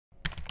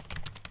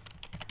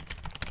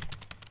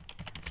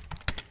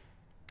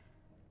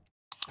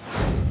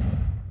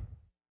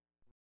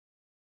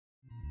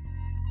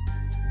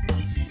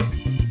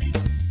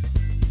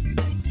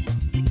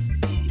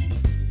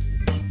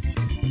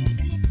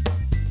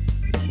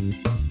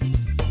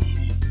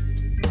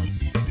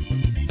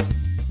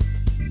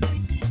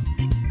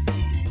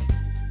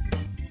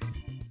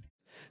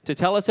To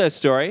tell us her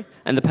story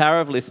and the power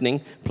of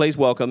listening, please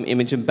welcome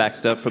Imogen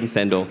Baxter from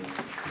Sendle.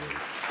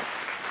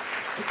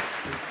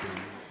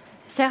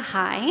 So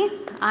hi,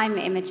 I'm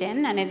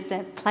Imogen, and it's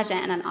a pleasure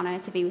and an honour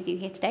to be with you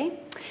here today.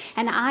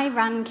 And I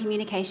run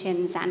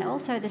communications and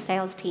also the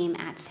sales team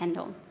at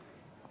Sendle.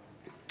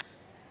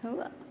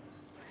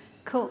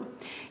 Cool.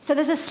 So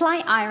there's a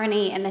slight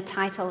irony in the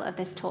title of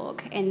this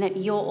talk in that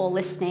you're all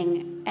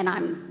listening and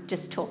I'm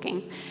just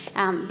talking.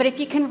 But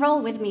if you can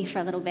roll with me for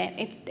a little bit,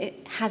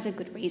 it has a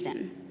good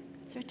reason.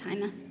 Is there a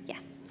timer? Yeah.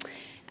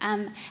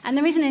 And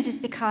the reason is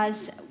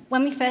because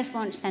when we first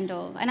launched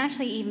Sendle, and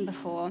actually even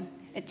before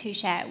at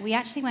Touche, we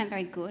actually weren't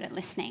very good at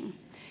listening.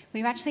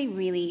 We were actually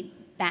really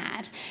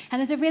bad. And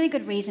there's a really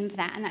good reason for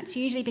that, and that's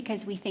usually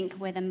because we think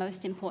we're the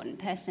most important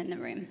person in the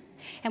room.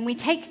 And we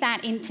take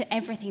that into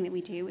everything that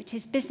we do, which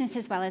is business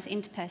as well as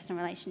interpersonal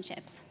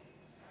relationships.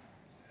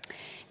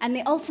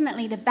 And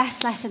ultimately, the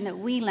best lesson that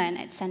we learned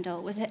at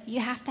Sendle was that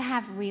you have to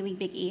have really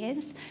big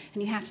ears,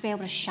 and you have to be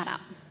able to shut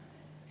up.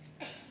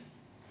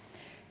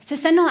 So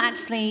Sendle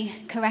actually,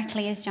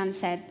 correctly, as John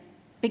said,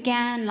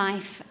 began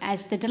life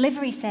as the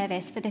delivery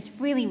service for this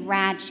really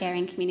rad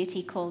sharing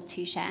community called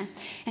Touche.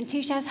 And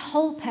Touche's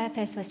whole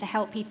purpose was to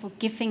help people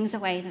give things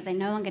away that they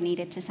no longer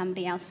needed to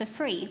somebody else for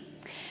free.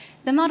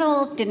 The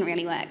model didn't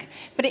really work,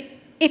 but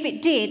if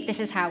it did, this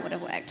is how it would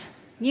have worked.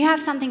 You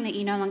have something that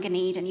you no longer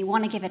need and you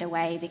want to give it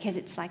away because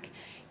it's like,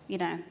 you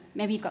know,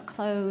 maybe you've got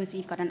clothes,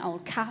 you've got an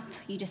old cup,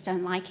 you just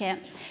don't like it.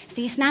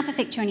 So you snap a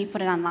picture and you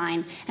put it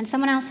online, and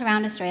someone else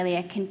around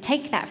Australia can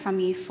take that from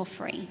you for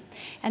free.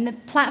 And the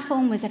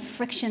platform was a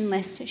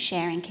frictionless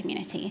sharing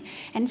community.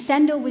 And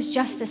Sendle was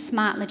just the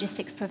smart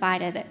logistics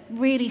provider that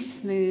really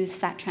smooths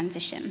that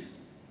transition.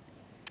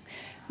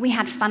 We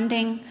had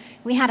funding,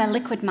 we had a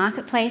liquid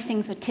marketplace,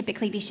 things would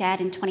typically be shared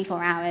in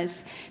 24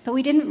 hours, but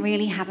we didn't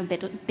really have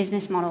a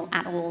business model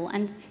at all.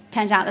 And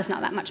turns out there's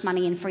not that much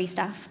money in free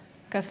stuff.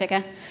 Go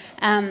figure.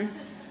 And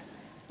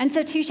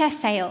so Touche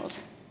failed.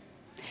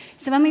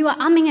 So when we were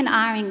umming and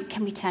ahhing,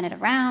 can we turn it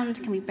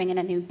around? Can we bring in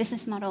a new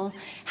business model?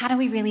 How do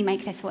we really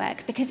make this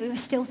work? Because we were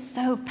still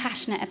so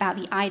passionate about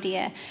the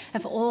idea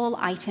of all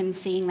items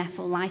seeing their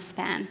full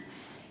lifespan.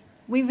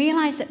 We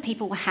realized that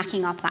people were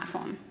hacking our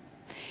platform.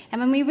 And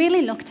when we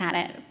really looked at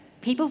it,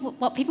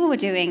 what people were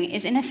doing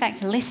is, in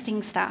effect,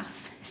 listing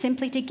stuff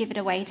simply to give it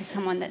away to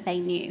someone that they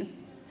knew.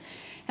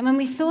 And when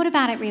we thought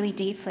about it really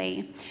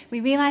deeply,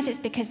 we realized it's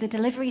because the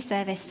delivery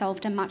service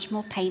solved a much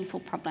more painful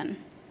problem.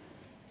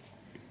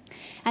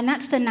 And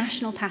that's the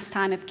national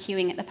pastime of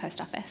queuing at the post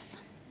office.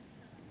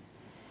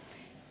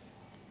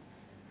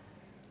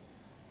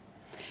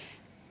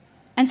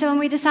 And so when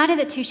we decided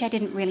that Touche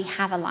didn't really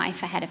have a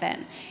life ahead of it,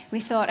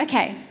 we thought,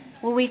 okay,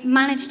 well, we've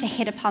managed to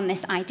hit upon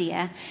this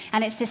idea,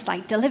 and it's this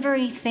like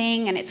delivery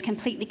thing, and it's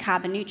completely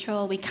carbon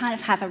neutral. We kind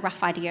of have a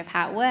rough idea of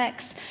how it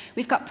works.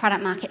 We've got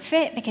product market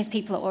fit because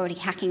people are already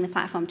hacking the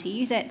platform to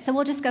use it, so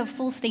we'll just go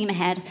full steam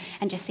ahead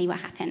and just see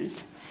what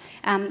happens.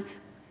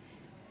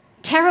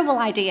 Terrible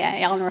idea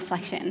on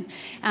reflection,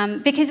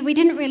 because we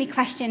didn't really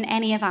question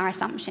any of our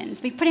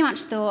assumptions. We pretty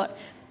much thought,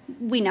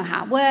 we know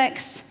how it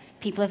works,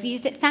 people have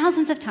used it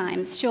thousands of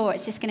times, sure,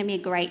 it's just going to be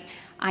a great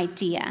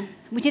idea.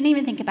 We didn't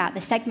even think about the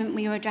segment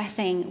we were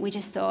addressing. We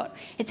just thought,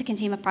 it's a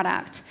consumer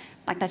product,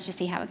 like, let's just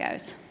see how it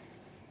goes.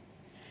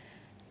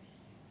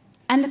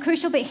 And the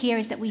crucial bit here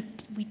is that we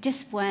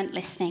just weren't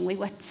listening. We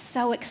were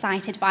so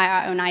excited by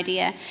our own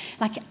idea.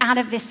 Like, out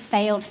of this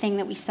failed thing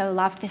that we so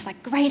loved, this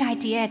like great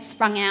idea had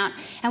sprung out,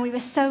 and we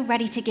were so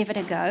ready to give it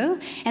a go.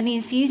 And the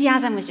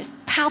enthusiasm was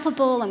just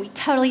palpable, and we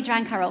totally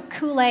drank our old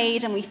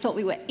Kool-Aid, and we thought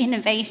we were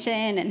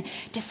innovation and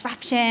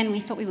disruption. We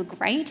thought we were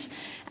great.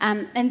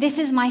 And this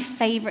is my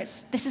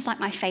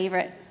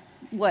favorite,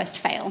 worst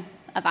fail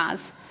of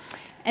ours.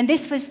 And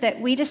this was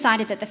that we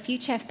decided that the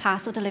future of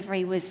parcel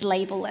delivery was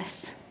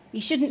label-less. You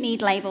shouldn't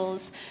need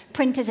labels,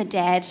 printers are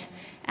dead.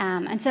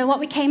 And so what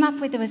we came up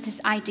with was this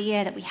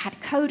idea that we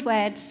had code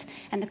words,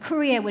 and the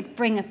courier would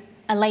bring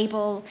a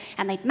label,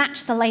 and they'd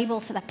match the label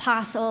to the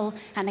parcel,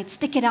 and they'd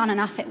stick it on, and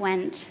off it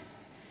went.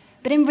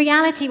 But in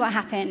reality, what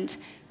happened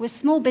was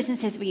small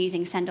businesses were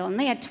using Sendle, and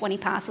they had 20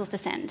 parcels to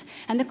send.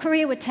 And the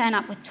courier would turn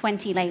up with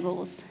 20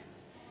 labels.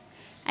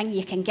 And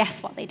you can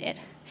guess what they did.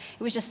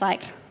 It was just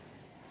like,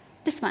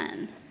 this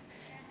one,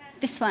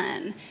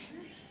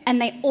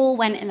 and they all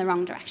went in the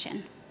wrong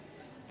direction.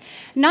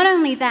 Not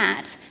only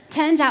that,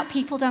 turns out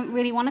people don't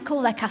really want to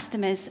call their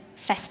customers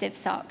festive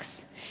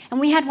socks. And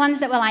we had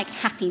ones that were like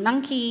Happy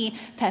Monkey,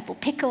 Purple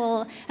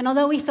Pickle, and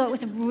although we thought it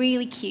was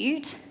really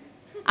cute,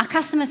 our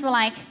customers were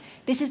like,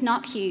 this is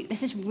not cute,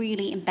 this is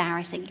really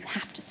embarrassing, you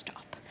have to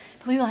stop.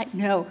 But we were like,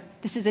 no,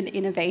 this is an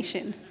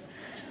innovation.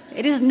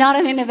 It is not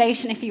an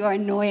innovation if you are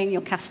annoying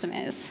your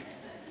customers.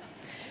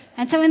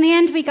 And so in the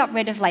end, we got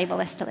rid of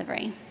label-less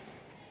delivery.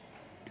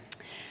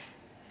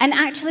 And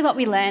actually what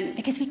we learned,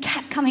 because we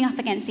kept coming up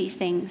against these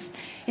things,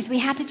 is we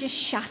had to just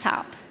shut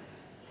up.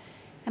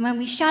 And when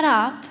we shut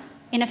up,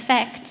 in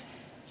effect,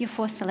 you're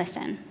forced to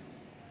listen.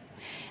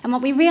 And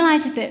what we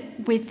realized is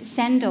that with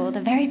Sendle,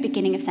 the very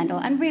beginning of Sendle,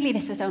 and really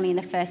this was only in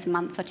the first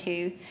month or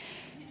two,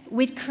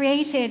 we'd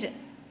created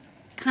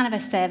kind of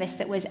a service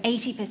that was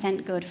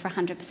 80% good for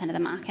 100% of the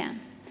market.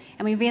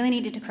 And we really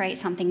needed to create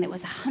something that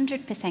was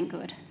 100%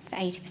 good for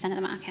 80% of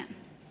the market.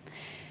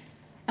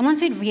 And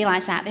once we'd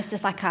realized that, this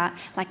was like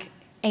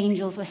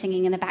angels were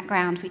singing in the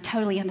background. We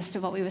totally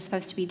understood what we were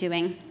supposed to be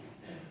doing.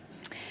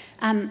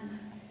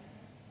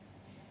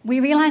 We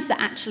realized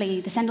that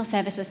actually the Sendle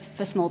service was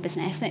for small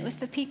business, and it was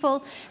for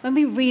people, when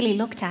we really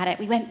looked at it,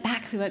 we went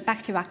back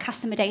through our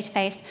customer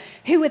database.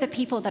 Who are the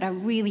people that are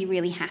really,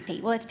 really happy?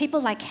 Well, it's people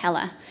like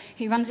Hella,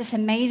 who runs this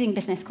amazing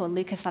business called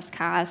Lucas Loves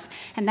Cars,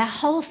 and their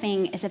whole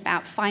thing is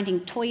about finding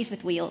toys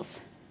with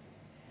wheels.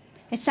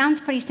 It sounds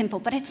pretty simple,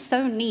 but it's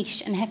so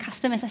niche, and her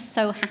customers are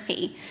so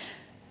happy.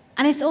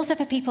 And it's also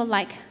for people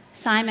like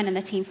Simon and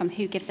the team from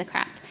Who Gives a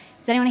Crap.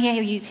 Does anyone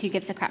here use Who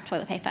Gives a Crap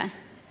toilet paper?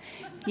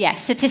 Yeah,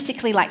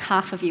 statistically, like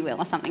half of you will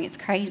or something. It's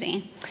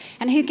crazy.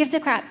 And Who Gives a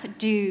Crap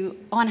do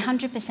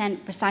 100%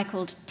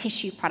 recycled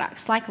tissue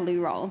products like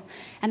loo roll,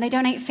 and they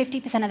donate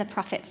 50% of the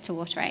profits to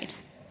WaterAid.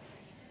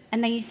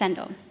 And they use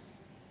Sendle.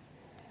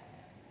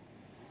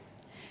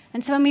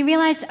 And so when we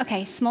realized,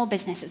 okay, small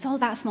business, it's all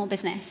about small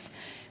business,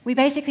 we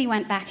basically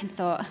went back and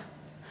thought,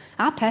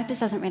 our purpose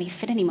doesn't really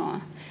fit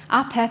anymore.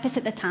 Our purpose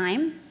at the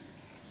time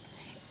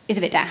is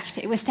a bit daft.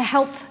 It was to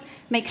help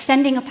make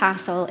sending a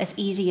parcel as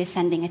easy as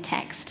sending a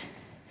text.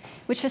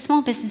 Which for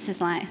small businesses,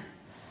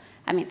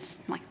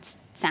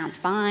 sounds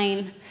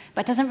fine,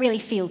 but doesn't really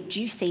feel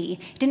juicy.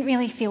 It didn't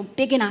really feel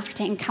big enough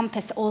to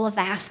encompass all of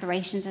their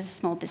aspirations as a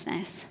small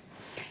business.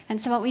 And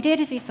so what we did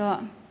is we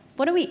thought,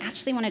 what do we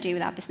actually want to do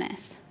with our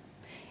business?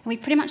 And we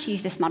pretty much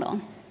used this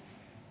model.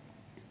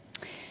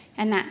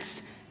 And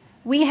that's,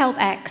 we help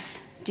X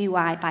do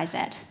Y by Z.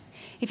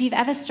 If you've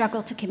ever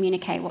struggled to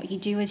communicate what you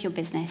do as your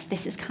business,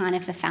 this is kind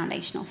of the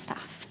foundational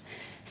stuff.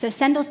 So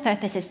Sendle's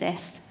purpose is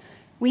this.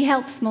 We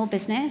help small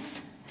business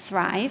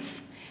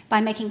thrive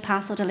by making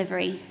parcel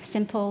delivery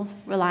simple,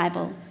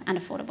 reliable, and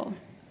affordable.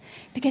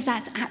 Because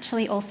that's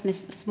actually all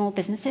small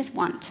businesses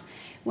want.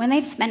 When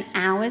they've spent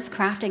hours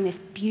crafting this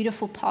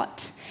beautiful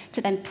pot to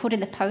then put in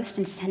the post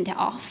and send it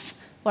off,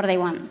 what do they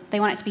want?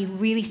 They want it to be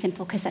really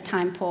simple because they're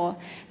time poor.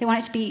 They want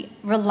it to be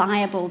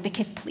reliable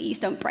because please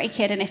don't break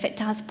it, and if it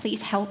does,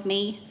 please help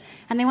me.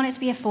 And they want it to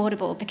be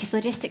affordable because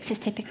logistics is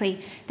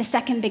typically the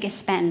second biggest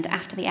spend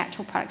after the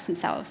actual products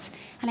themselves.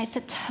 And it's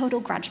a total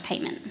grudge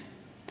payment.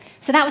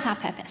 So that was our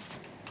purpose.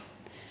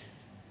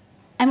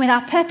 And with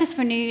our purpose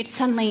renewed,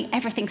 suddenly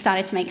everything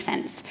started to make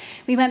sense.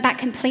 We went back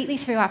completely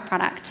through our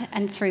product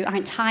and through our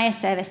entire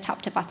service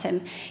top to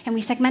bottom, and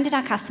we segmented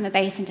our customer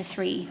base into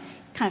three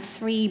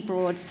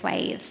broad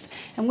swathes.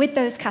 And with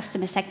those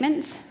customer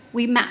segments,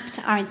 we mapped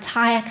our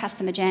entire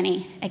customer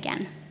journey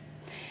again.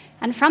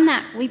 And from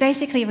that, we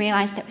basically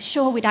realized that,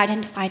 sure, we'd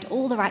identified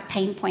all the right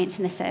pain points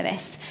in the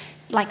service,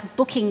 like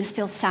booking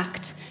still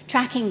sucked,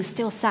 tracking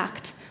still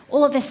sucked,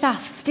 all of this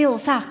stuff still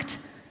sucked.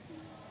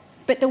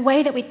 But the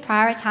way that we'd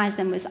prioritized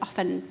them was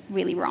often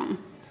really wrong.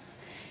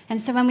 And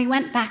so when we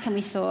went back and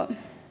we thought,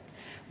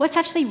 what's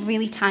actually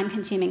really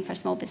time-consuming for a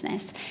small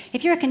business?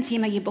 If you're a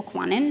consumer, you book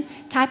one in,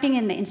 typing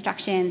in the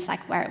instructions, like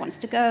where it wants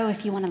to go,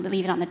 if you want to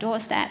leave it on the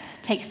doorstep,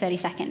 takes 30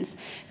 seconds.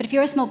 But if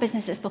you're a small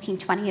business that's booking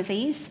 20 of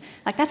these,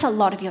 that's a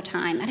lot of your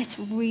time, and it's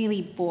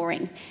really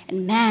boring.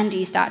 And man, do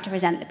you start to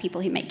resent the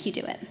people who make you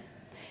do it.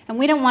 And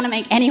we don't want to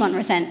make anyone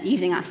resent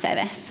using our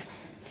service.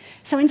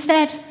 So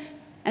instead,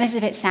 and this is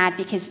a bit sad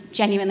because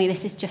genuinely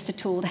this is just a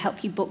tool to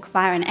help you book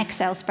via an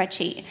Excel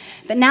spreadsheet.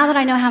 But now that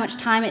I know how much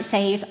time it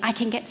saves, I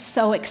can get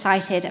so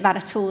excited about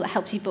a tool that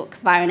helps you book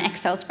via an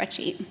Excel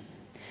spreadsheet.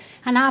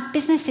 And our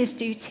businesses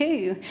do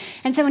too.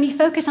 And so when you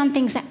focus on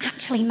things that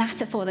actually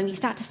matter for them, you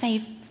start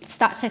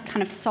to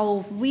kind of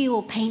solve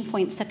real pain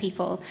points for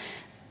people,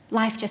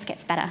 life just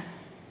gets better.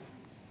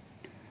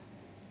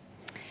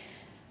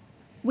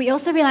 We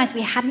also realized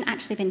we hadn't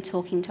actually been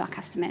talking to our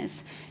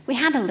customers. We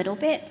had a little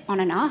bit on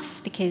and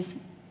off because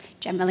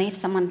generally if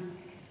someone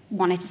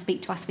wanted to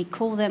speak to us, we'd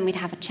call them, we'd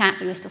have a chat.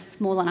 We were still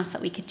small enough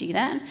that we could do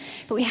that.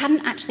 But we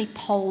hadn't actually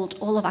polled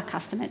all of our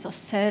customers or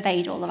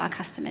surveyed all of our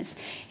customers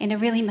in a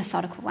really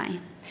methodical way.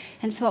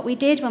 And so what we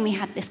did when we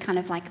had this kind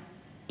of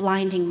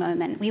blinding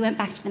moment, we went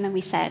back to them and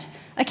we said,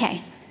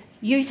 okay,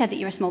 you said that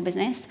you're a small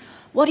business.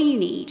 What do you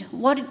need?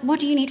 What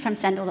do you need from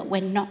Sendle that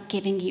we're not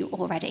giving you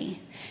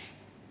already?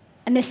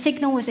 And the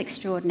signal was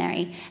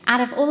extraordinary.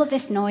 Out of all of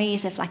this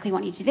noise of we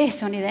want you to do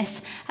this, we want you to do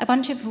this, a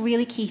bunch of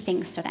really key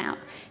things stood out.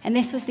 And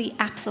this was the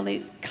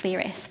absolute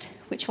clearest,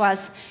 which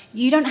was,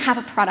 you don't have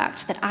a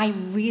product that I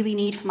really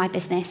need for my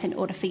business in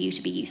order for you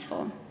to be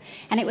useful.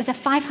 And it was a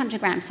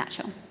 500-gram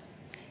satchel.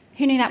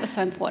 Who knew that was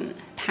so important?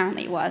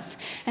 Apparently it was.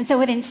 And so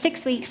within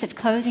 6 weeks of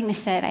closing the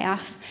survey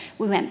off,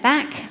 we went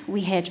back,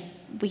 we had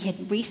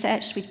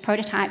researched, we'd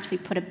prototyped, we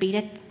put a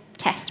beta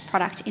test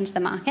product into the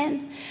market,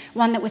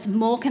 one that was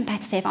more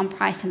competitive on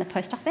price than the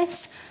post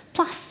office,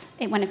 plus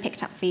it went and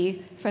picked up for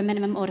you for a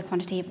minimum order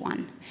quantity of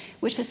 1,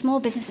 which for small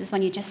businesses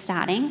when you're just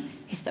starting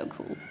is so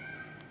cool.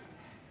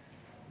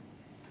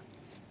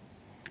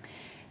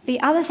 The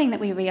other thing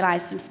that we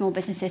realized from small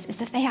businesses is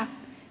that they are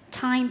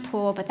time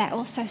poor, but they're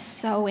also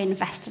so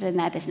invested in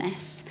their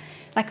business.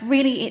 Like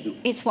really,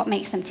 it's what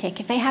makes them tick.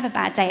 If they have a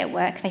bad day at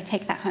work, they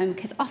take that home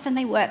because often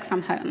they work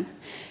from home.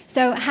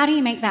 So how do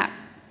you make that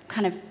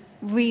kind of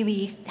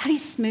really, how do you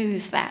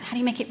smooth that? How do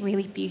you make it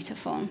really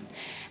beautiful?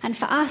 And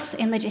for us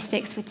in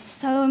logistics, with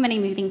so many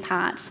moving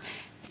parts,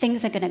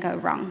 things are going to go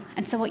wrong.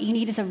 And so what you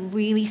need is a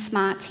really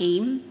smart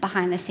team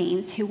behind the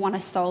scenes who want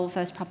to solve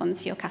those problems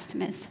for your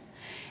customers.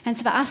 And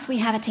so for us, we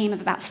have a team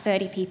of about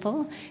 30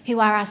 people who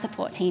are our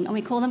support team, and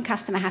we call them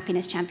customer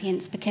happiness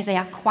champions because they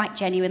are quite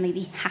genuinely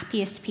the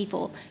happiest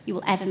people you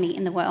will ever meet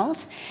in the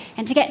world.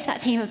 And to get to that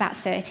team of about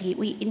 30,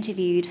 we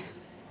interviewed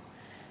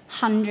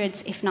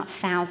hundreds, if not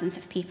thousands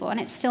of people, and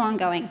it's still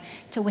ongoing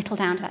to whittle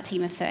down to that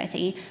team of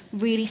 30,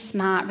 really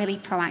smart, really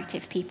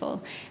proactive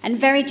people. And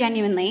very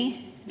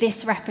genuinely,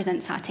 this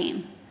represents our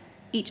team.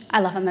 I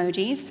love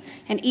emojis,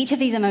 and each of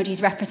these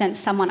emojis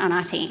represents someone on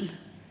our team.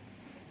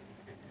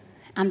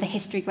 I'm the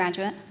history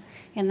graduate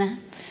in there.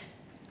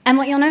 And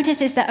what you'll notice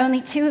is that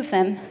only 2 of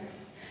them,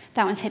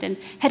 that one's hidden,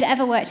 had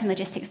ever worked in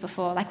logistics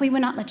before. Like, we were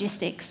not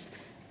logistics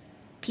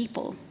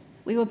people.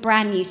 We were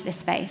brand new to this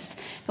space.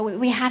 But what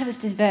we had was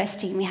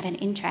diversity, and we had an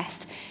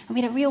interest. And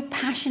we had a real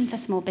passion for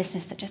small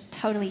business that just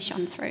totally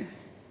shone through.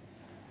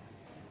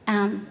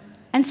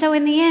 And so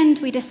in the end,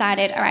 we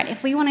decided, all right,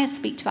 if we want to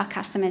speak to our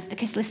customers,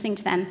 because listening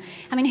to them,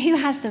 I mean, who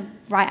has the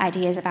right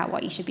ideas about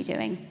what you should be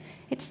doing?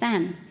 It's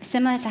them.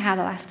 Similar to how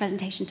the last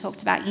presentation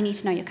talked about, you need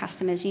to know your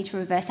customers, you need to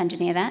reverse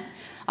engineer that.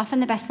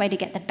 Often the best way to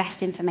get the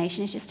best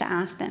information is just to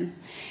ask them.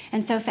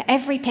 And so for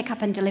every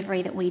pickup and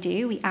delivery that we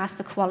do, we ask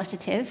for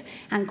qualitative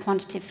and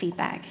quantitative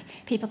feedback.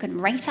 People can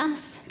rate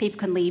us, people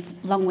can leave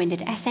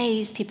long-winded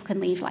essays, people can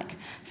leave like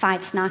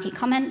 5 snarky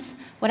comments.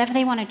 Whatever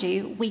they want to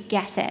do, we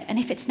get it. And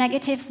if it's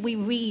negative, we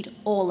read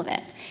all of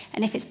it.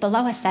 And if it's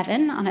below a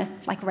 7 on a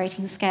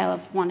rating scale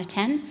of 1 to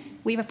 10,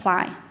 we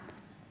reply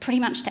pretty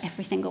much to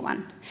every single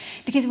one.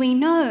 Because we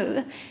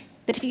know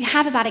that if you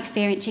have a bad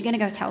experience, you're going to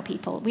go tell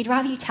people. We'd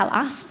rather you tell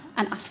us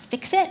and us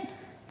fix it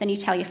than you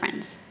tell your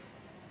friends.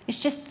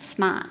 It's just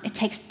smart. It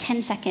takes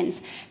 10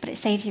 seconds, but it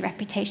saves your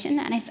reputation,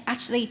 and it's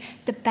actually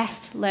the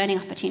best learning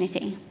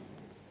opportunity.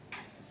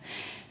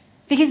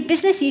 Because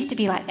business used to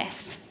be like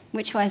this,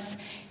 which was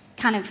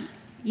kind of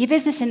your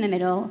business in the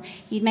middle.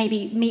 You'd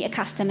maybe meet a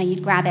customer,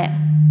 you'd grab it.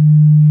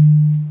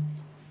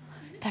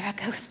 There are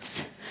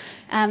ghosts.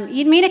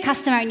 You'd meet a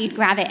customer and you'd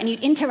grab it and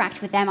you'd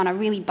interact with them on a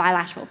really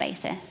bilateral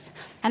basis.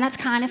 And that's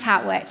kind of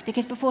how it worked,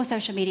 because before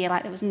social media,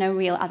 there was no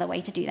real other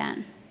way to do that.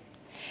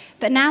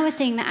 But now we're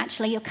seeing that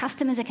actually your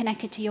customers are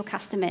connected to your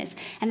customers,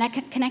 and they're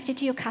connected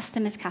to your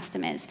customers'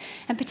 customers.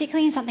 And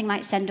particularly in something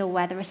like Sendle,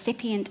 where the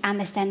recipient and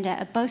the sender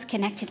are both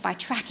connected by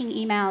tracking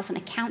emails and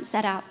accounts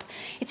set up,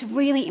 it's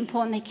really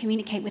important they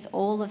communicate with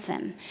all of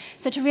them.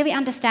 So to really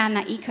understand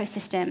that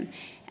ecosystem,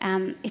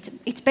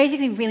 it's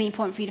basically really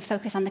important for you to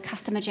focus on the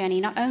customer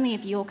journey, not only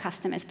of your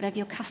customers, but of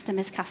your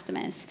customers'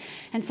 customers.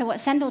 And so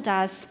what Sendle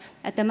does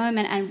at the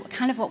moment, and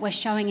kind of what we're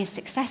showing is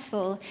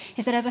successful,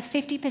 is that over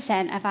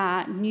 50% of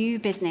our new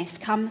business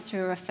comes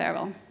through a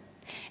referral.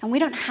 And we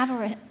don't have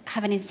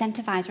an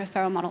incentivized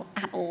referral model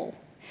at all,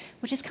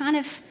 which is kind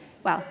of,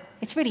 well,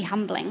 it's really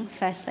humbling,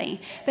 firstly.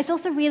 But it's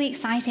also really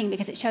exciting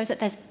because it shows that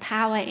there's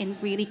power in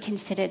really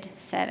considered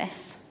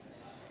service.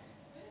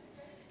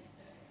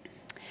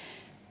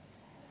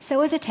 So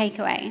as a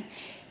takeaway,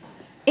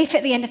 if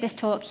at the end of this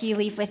talk you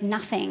leave with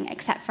nothing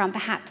except from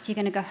perhaps you're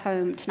going to go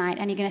home tonight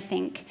and you're going to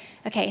think,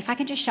 okay, if I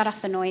can just shut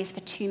off the noise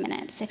for 2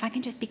 minutes, if I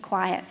can just be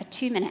quiet for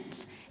 2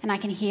 minutes and I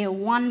can hear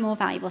one more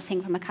valuable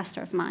thing from a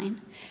customer of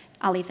mine,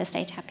 I'll leave the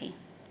stage happy.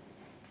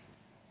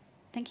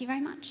 Thank you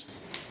very much.